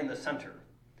comes right in the center.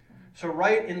 So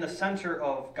right in the center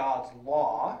of God's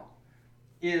law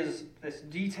is this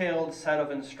detailed set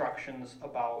of instructions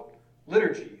about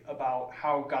liturgy, about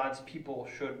how God's people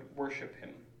should worship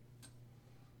him.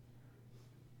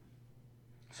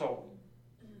 So,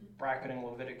 bracketing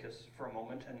Leviticus for a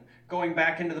moment and going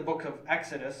back into the book of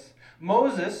Exodus,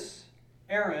 Moses,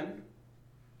 Aaron,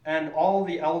 and all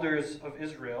the elders of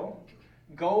Israel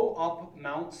go up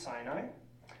Mount Sinai,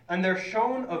 and they're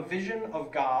shown a vision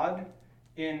of God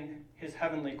in his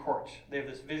heavenly court. They have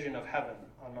this vision of heaven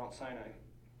on Mount Sinai.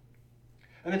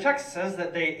 And the text says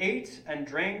that they ate and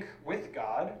drank with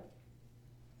God,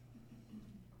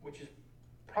 which is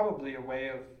probably a way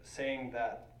of saying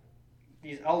that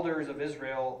these elders of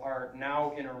Israel are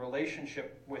now in a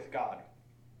relationship with God.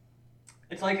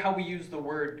 It's like how we use the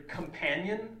word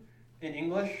companion in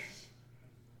English.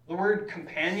 The word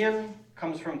companion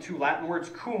comes from 2 Latin words,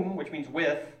 cum, which means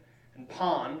with, and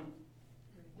pan,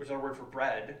 which is our word for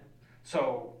bread.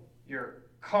 So your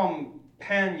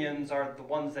companions are the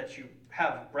ones that you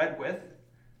have bread with,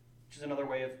 which is another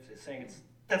way of saying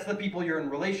that's the people you're in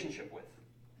relationship with.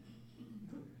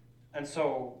 And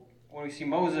so when we see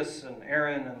Moses and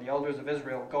Aaron and the elders of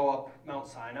Israel go up Mount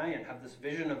Sinai and have this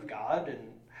vision of God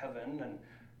in heaven and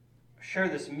share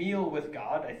this meal with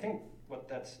God, I think what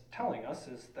that's telling us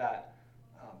is that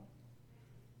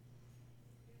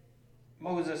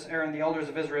Moses, Aaron, the elders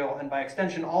of Israel, and by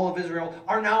extension all of Israel,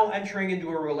 are now entering into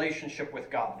a relationship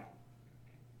with God.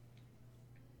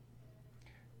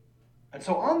 And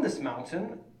so on this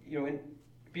mountain, in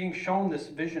being shown this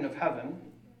vision of heaven,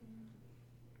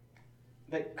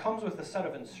 that comes with a set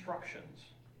of instructions.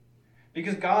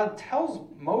 Because God tells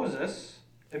Moses,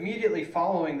 immediately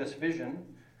following this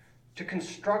vision, to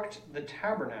construct the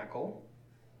tabernacle,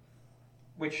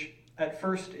 which at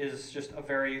first is just a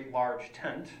very large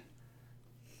tent.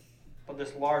 But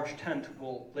this large tent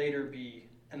will later be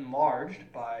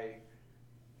enlarged by,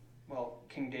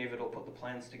 King David will put the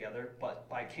plans together, but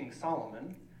by King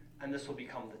Solomon, and this will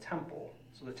become the temple.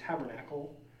 So the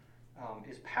tabernacle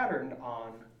is patterned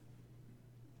on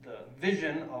the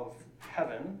vision of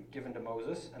heaven given to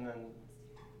Moses, and then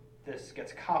this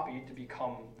gets copied to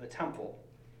become the temple.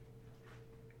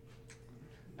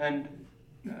 And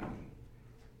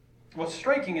what's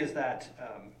striking is that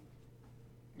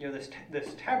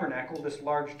this tabernacle, this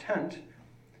large tent,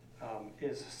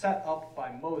 is set up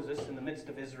by Moses in the midst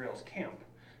of Israel's camp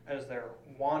as they're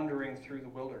wandering through the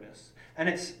wilderness. And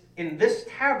it's in this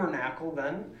tabernacle,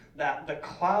 then, that the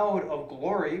cloud of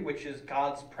glory, which is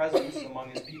God's presence among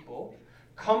his people,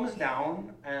 comes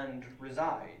down and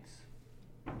resides.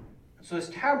 So this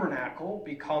tabernacle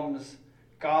becomes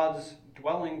God's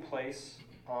dwelling place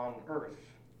on earth.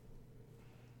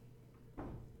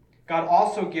 God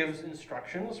also gives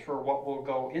instructions for what will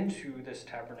go into this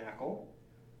tabernacle: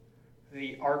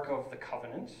 the Ark of the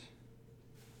Covenant,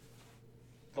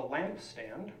 the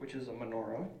lampstand, which is a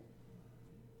menorah,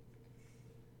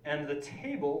 and the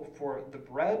table for the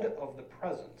bread of the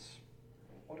presence.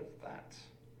 What is that?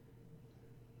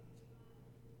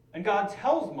 And God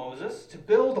tells Moses to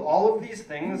build all of these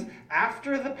things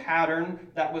after the pattern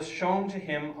that was shown to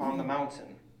him on the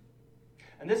mountain.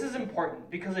 And this is important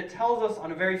because it tells us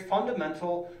on a very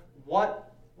fundamental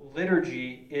what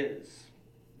liturgy is.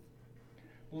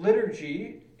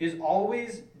 Liturgy is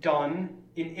always done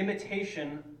in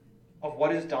imitation of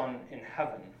what is done in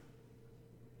heaven.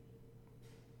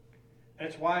 And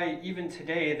it's why even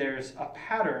today there's a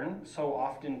pattern so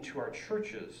often to our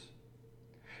churches.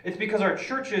 It's because our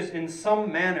churches in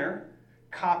some manner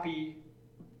copy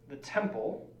the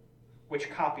temple, which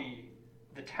copy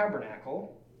the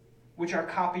tabernacle, which are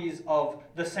copies of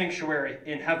the sanctuary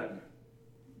in heaven.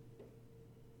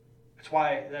 It's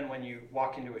why then when you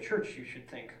walk into a church, you should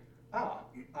think,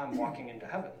 I'm walking into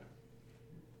heaven.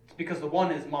 It's because the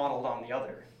one is modeled on the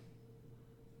other.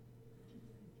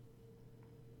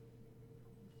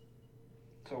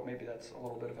 So maybe that's a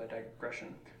little bit of a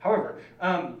digression. However,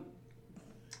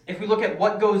 if we look at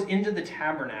what goes into the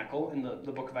tabernacle in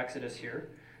the book of Exodus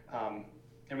here,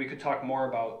 and we could talk more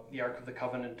about the Ark of the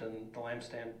Covenant and the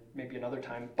lampstand maybe another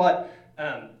time, but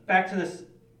back to this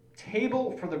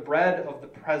table for the bread of the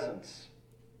presence.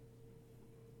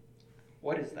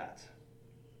 What is that?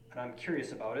 And I'm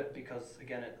curious about it because,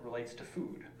 again, it relates to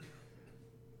food.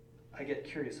 I get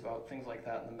curious about things like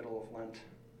that in the middle of Lent.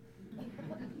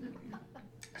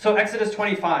 So Exodus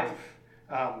 25,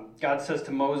 God says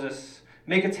to Moses,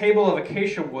 make a table of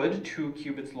acacia wood, 2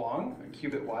 cubits long, a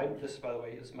cubit wide. This, by the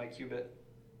way, is my cubit.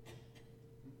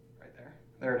 Right there.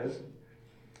 There it is.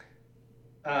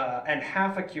 And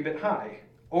half a cubit high.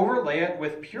 Overlay it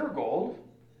with pure gold,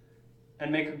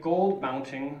 and make a gold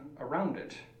mounting around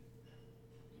it.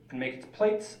 And make its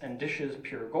plates and dishes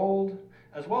pure gold,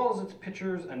 as well as its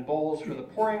pitchers and bowls for the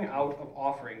pouring out of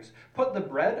offerings. Put the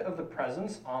bread of the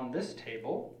presence on this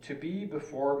table to be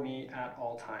before me at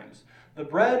all times. The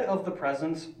bread of the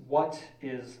presence, what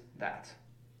is that?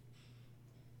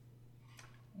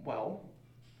 Well,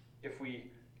 if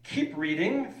we keep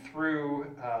reading through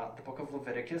the book of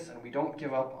Leviticus, and we don't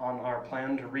give up on our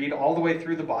plan to read all the way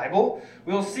through the Bible,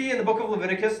 we'll see in the book of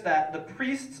Leviticus that the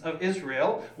priests of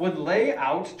Israel would lay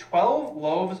out 12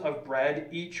 loaves of bread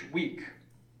each week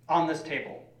on this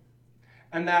table.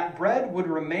 And that bread would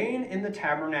remain in the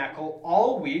tabernacle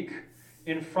all week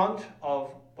in front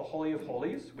of the Holy of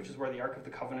Holies, which is where the Ark of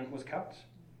the Covenant was kept.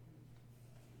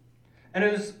 And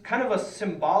it was kind of a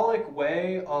symbolic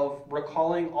way of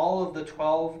recalling all of the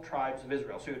 12 tribes of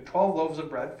Israel. So you had 12 loaves of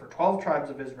bread for 12 tribes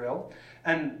of Israel.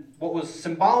 And what was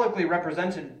symbolically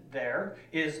represented there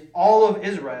is all of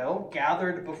Israel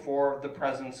gathered before the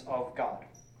presence of God.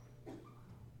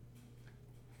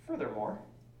 Furthermore,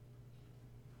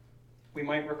 we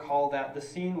might recall that the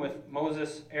scene with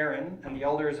Moses, Aaron, and the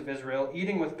elders of Israel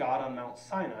eating with God on Mount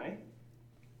Sinai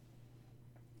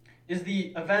is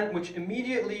the event which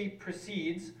immediately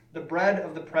precedes the bread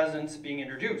of the presence being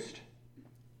introduced.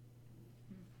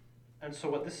 And so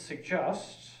what this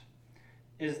suggests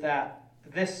is that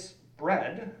this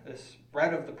bread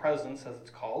of the presence as it's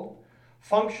called,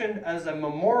 functioned as a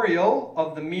memorial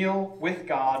of the meal with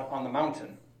God on the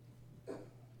mountain,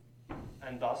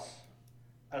 and thus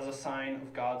as a sign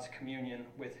of God's communion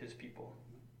with his people.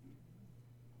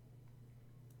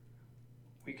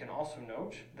 We can also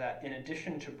note that in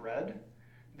addition to bread,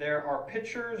 there are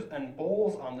pitchers and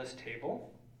bowls on this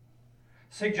table,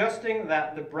 suggesting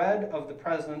that the bread of the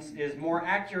presence is more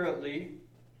accurately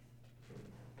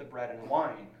the bread and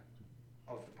wine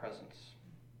of the presence.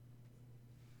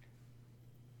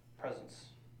 Presence.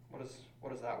 What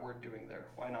is that word doing there?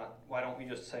 Why don't we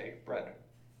just say bread?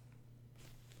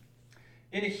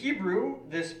 In Hebrew,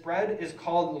 this bread is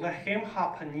called lechem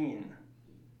hapanin.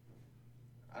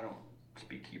 I don't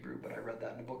speak Hebrew, but I read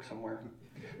that in a book somewhere.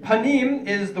 Panim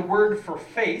is the word for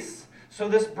face, so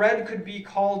this bread could be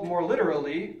called more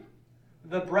literally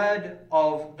the bread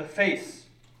of the face,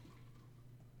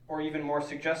 or even more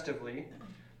suggestively,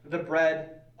 the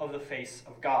bread of the face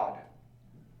of God.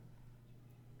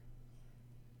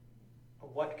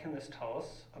 What can this tell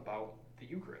us about the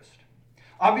Eucharist?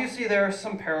 Obviously, there are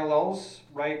some parallels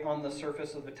right on the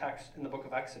surface of the text in the book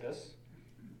of Exodus.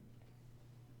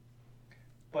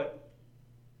 But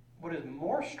what is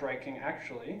more striking,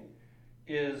 actually,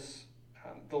 is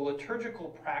the liturgical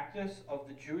practice of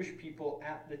the Jewish people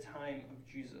at the time of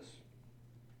Jesus.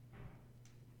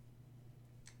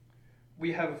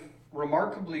 We have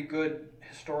remarkably good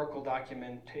historical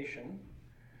documentation,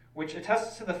 which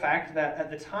attests to the fact that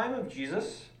at the time of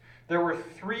Jesus, there were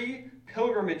 3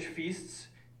 pilgrimage feasts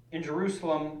in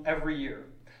Jerusalem every year.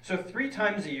 So 3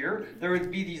 times a year, there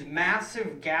would be these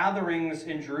massive gatherings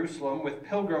in Jerusalem with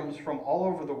pilgrims from all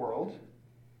over the world.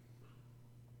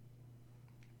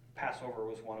 Passover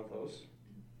was one of those.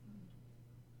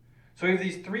 So we have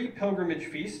these 3 pilgrimage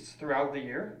feasts throughout the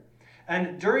year.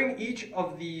 And during each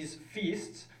of these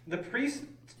feasts, the priests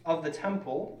of the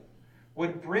temple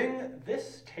would bring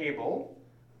this table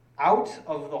out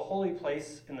of the holy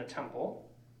place in the temple.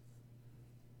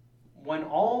 When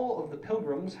all of the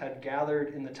pilgrims had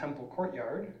gathered in the temple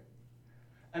courtyard,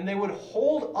 and they would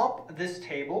hold up this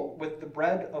table with the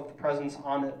bread of the presence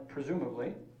on it,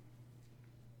 presumably,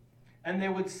 and they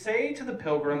would say to the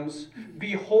pilgrims,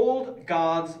 "Behold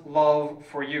God's love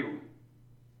for you."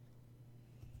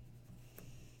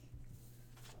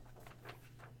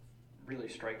 Really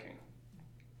striking.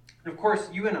 And of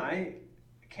course, you and I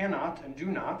cannot and do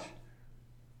not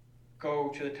go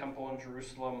to the temple in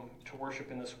Jerusalem to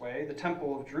worship in this way. The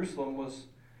temple of Jerusalem was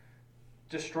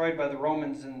destroyed by the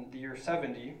Romans in the year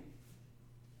 70.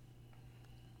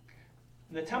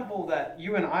 The temple that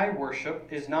you and I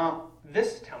worship is not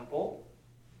this temple,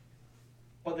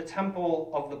 but the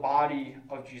temple of the body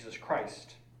of Jesus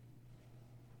Christ.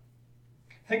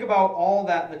 Think about all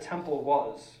that the temple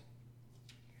was.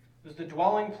 It was the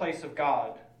dwelling place of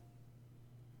God,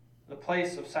 the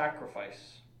place of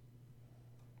sacrifice.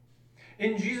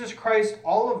 In Jesus Christ,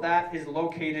 all of that is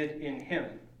located in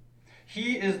him.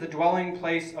 He is the dwelling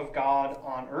place of God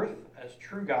on earth as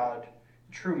true God,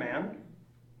 true man.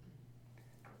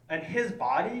 And his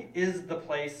body is the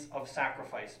place of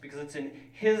sacrifice, because it's in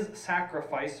his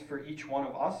sacrifice for each one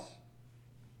of us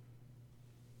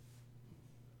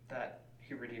that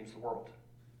he redeems the world.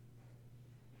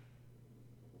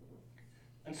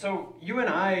 And so you and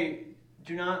I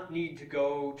do not need to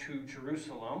go to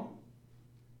Jerusalem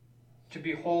to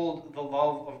behold the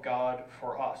love of God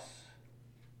for us.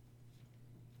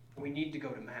 We need to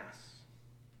go to Mass.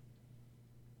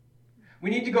 We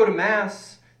need to go to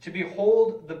Mass to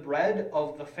behold the bread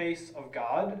of the face of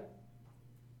God,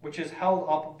 which is held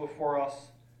up before us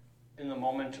in the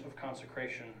moment of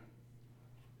consecration.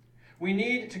 We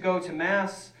need to go to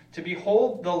Mass to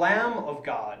behold the Lamb of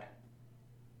God,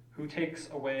 who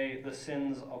takes away the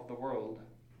sins of the world.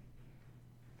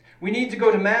 We need to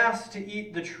go to Mass to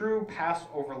eat the true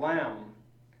Passover lamb,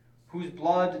 whose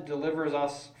blood delivers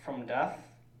us from death,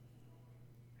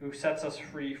 who sets us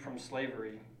free from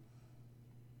slavery.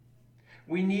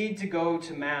 We need to go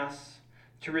to Mass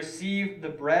to receive the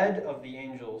bread of the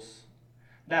angels,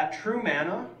 that true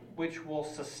manna which will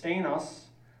sustain us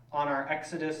on our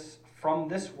exodus from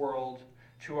this world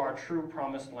to our true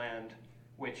promised land,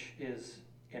 which is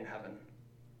in heaven.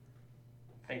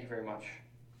 Thank you very much.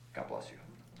 God bless you.